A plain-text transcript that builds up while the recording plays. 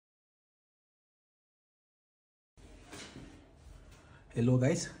Hello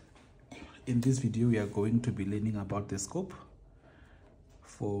guys, in this video we are going to be learning about the scope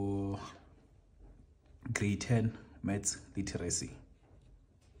for grade 10 maths literacy.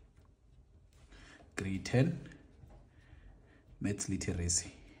 Grade 10 maths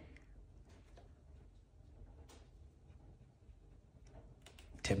literacy.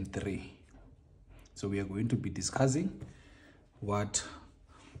 Term 3. So we are going to be discussing what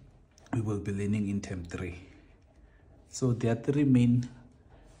we will be learning in term 3. So there are three main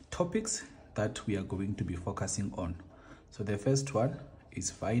topics that we are going to be focusing on. So the first one is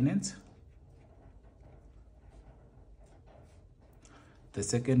finance. The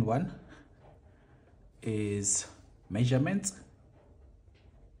second one is measurements.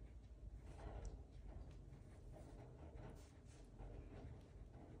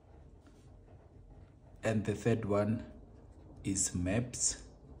 And the third one is maps,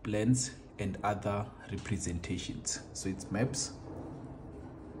 plans, and other representations. So it's maps,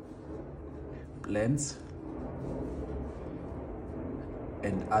 plans,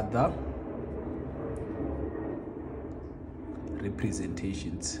 and other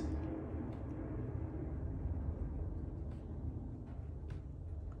representations.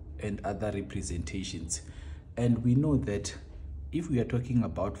 And we know that if we are talking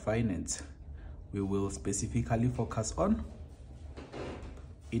about finance, we will specifically focus on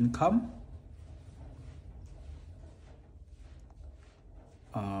income,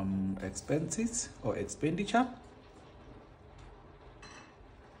 expenses or expenditure,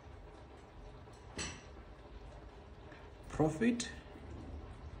 profit,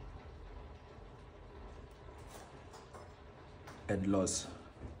 and loss.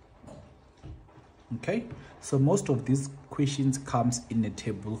 Okay, so most of these questions comes in a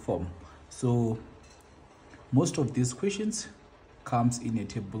table form. So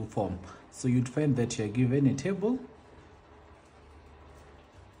you'd find that you're given a table.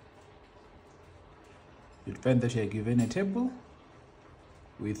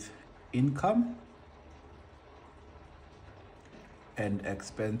 With income and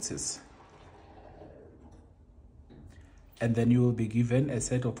expenses. And then you will be given a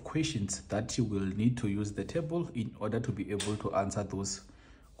set of questions that you will need to use the table in order to be able to answer those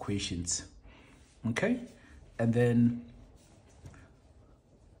questions. Okay, and then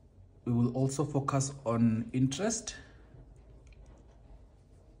we will also focus on interest,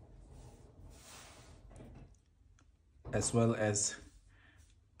 as well as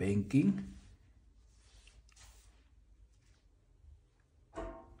banking,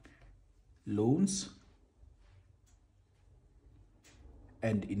 loans,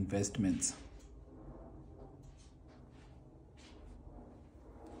 and investments.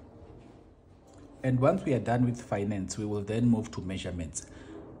 And once we are done with finance, we will then move to measurements.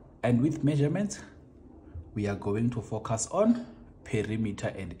 And with measurements, we are going to focus on perimeter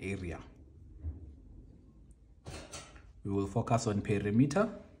and area. We will focus on perimeter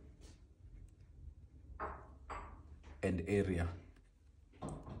and area.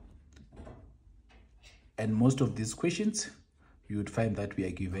 And most of these questions, you would find that we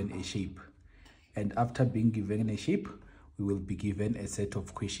are given a shape. And after being given a shape, we will be given a set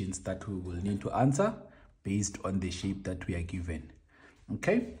of questions that we will need to answer based on the shape that we are given.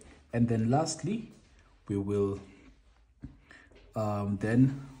 Okay, and then lastly, we will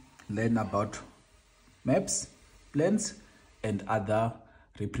then learn about maps, plans, and other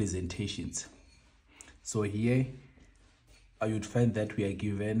representations. So here I would find that we are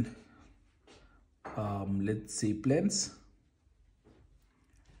given let's say plans.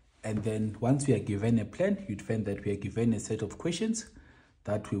 And then once we are given a plan, you'd find that we are given a set of questions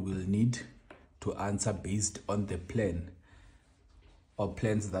that we will need to answer based on the plan or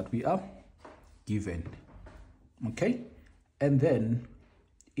plans that we are given. Okay, and then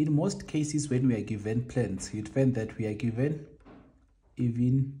in most cases when we are given plans, you'd find that we are given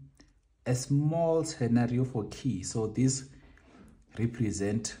even a small scenario for key. So this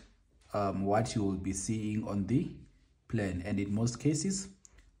represent what you will be seeing on the plan, and in most cases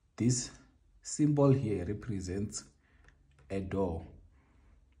this symbol here represents a door.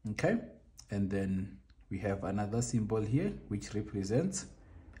 Okay, and then we have another symbol here which represents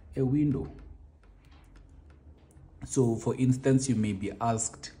a window. So for instance, you may be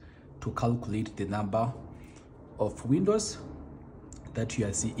asked to calculate the number of windows that you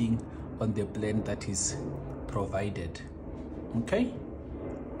are seeing on the plan that is provided. Okay,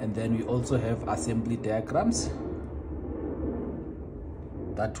 and then we also have assembly diagrams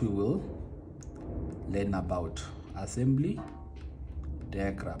that we will learn about. Assembly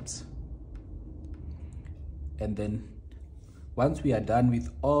diagrams. And then once we are done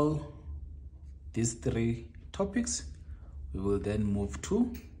with all these three topics, We will then move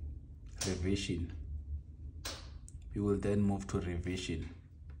to revision. We will then move to revision.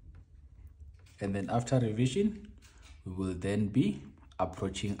 And then after revision, we will then be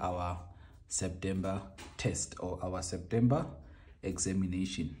approaching our September test or our September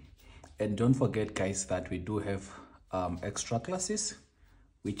examination. And don't forget, guys, that we do have extra classes,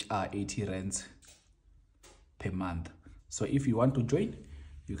 which are 80 rands per month. So if you want to join,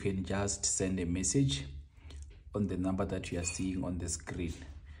 you can just send a message on the number that you are seeing on the screen,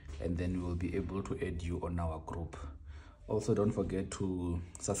 and then we will be able to add you on our group. Also, don't forget to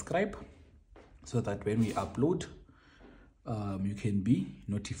subscribe so that when we upload, you can be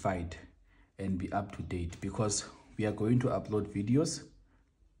notified and be up to date, because we are going to upload videos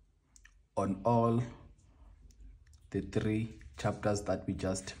on all the 3 chapters that we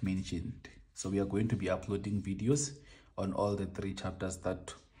just mentioned. So we are going to be uploading videos on all the 3 chapters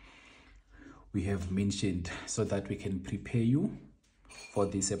that we have mentioned, so that we can prepare you for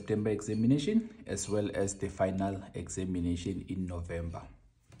the September examination as well as the final examination in November.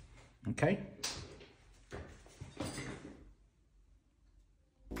 Okay.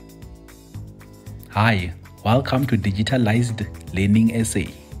 Hi, welcome to Digitalized Learning SA.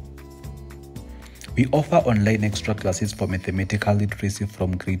 We offer online extra classes for mathematical literacy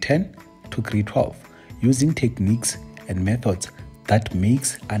from grade 10 to grade 12 using techniques and methods that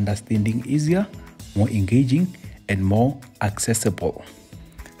makes understanding easier, more engaging, and more accessible.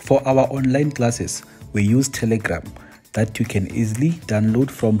 For our online classes, we use Telegram that you can easily download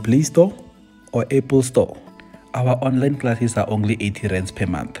from Play Store or Apple Store. Our online classes are only 80 rands per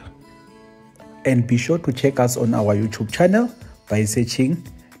month. And be sure to check us on our YouTube channel by searching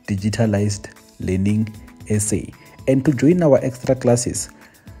Digitalized Learning SA. And to join our extra classes,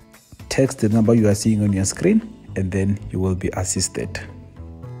 text the number you are seeing on your screen, and then you will be assisted.